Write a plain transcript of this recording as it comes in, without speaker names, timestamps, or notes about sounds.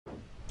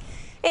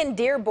In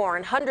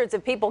Dearborn, hundreds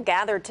of people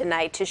gathered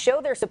tonight to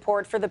show their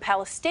support for the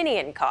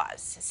Palestinian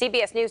cause.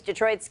 CBS News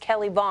Detroit's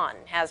Kelly Vaughn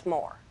has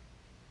more.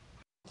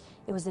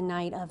 It was a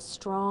night of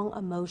strong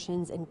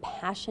emotions and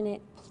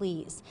passionate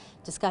pleas.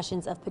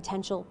 Discussions of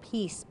potential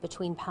peace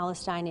between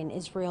Palestine and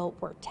Israel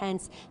were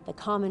tense. The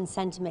common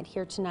sentiment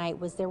here tonight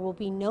was there will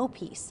be no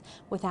peace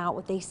without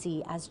what they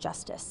see as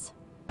justice.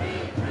 Free,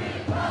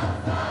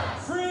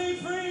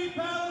 free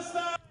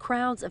Palestine!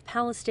 Crowds of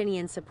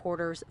Palestinian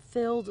supporters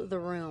filled the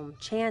room,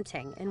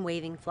 chanting and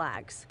waving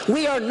flags.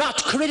 We are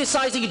not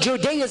criticizing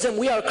Judaism,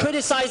 we are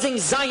criticizing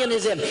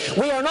Zionism.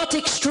 We are not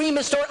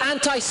extremist or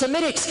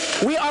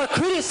anti-Semitics, we are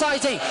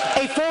criticizing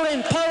a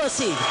foreign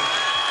policy.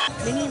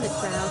 Many in the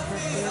crowd have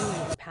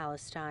family in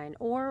Palestine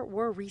or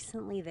were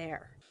recently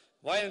there.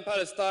 While in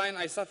Palestine,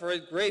 I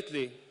suffered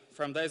greatly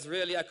from the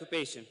Israeli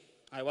occupation.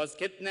 I was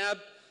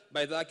kidnapped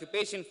by the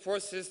occupation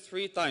forces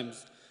 3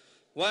 times.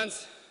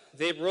 Once,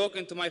 they broke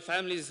into my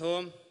family's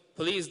home.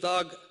 Police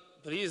dogs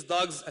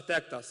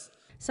attacked us.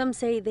 Some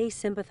say they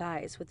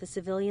sympathize with the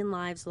civilian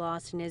lives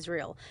lost in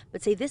Israel,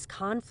 but say this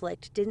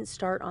conflict didn't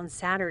start on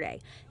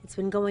Saturday. It's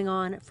been going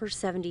on for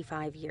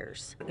 75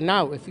 years.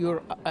 Now, if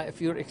you're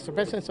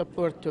expressing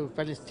support to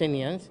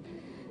Palestinians,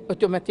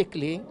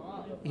 automatically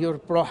you're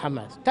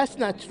pro-Hamas. That's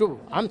not true.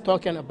 I'm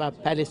talking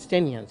about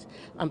Palestinians.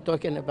 I'm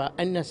talking about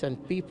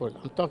innocent people.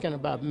 I'm talking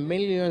about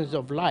millions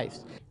of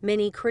lives.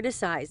 Many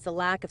criticize the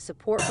lack of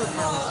support for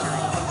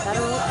Palestine from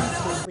federal and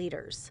state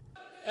leaders.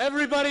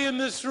 Everybody in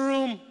this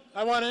room,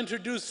 I want to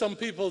introduce some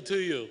people to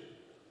you.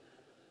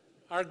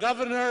 Our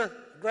Governor,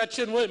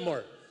 Gretchen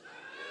Whitmer.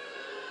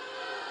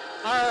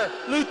 Our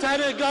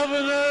Lieutenant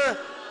Governor,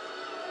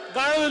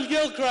 Garland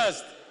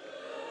Gilchrist.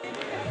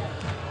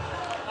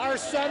 Our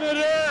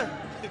Senator,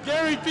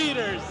 Gary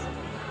Peters.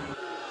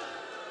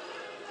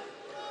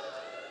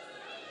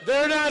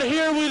 They're not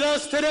here with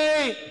us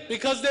today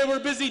because they were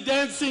busy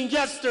dancing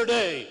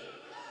yesterday.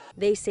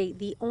 They say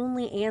the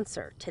only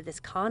answer to this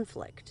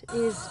conflict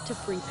is to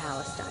free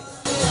Palestine.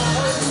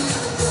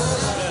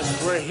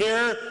 Yes, we're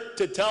here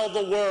to tell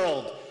the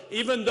world,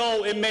 even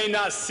though it may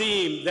not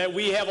seem that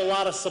we have a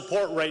lot of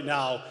support right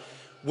now,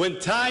 when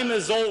time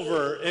is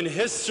over and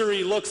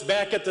history looks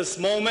back at this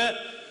moment,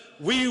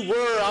 we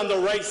were on the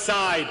right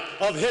side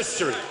of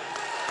history.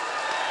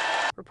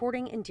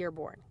 Reporting in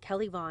Dearborn,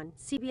 Kelly Vaughn,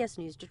 CBS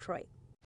News Detroit.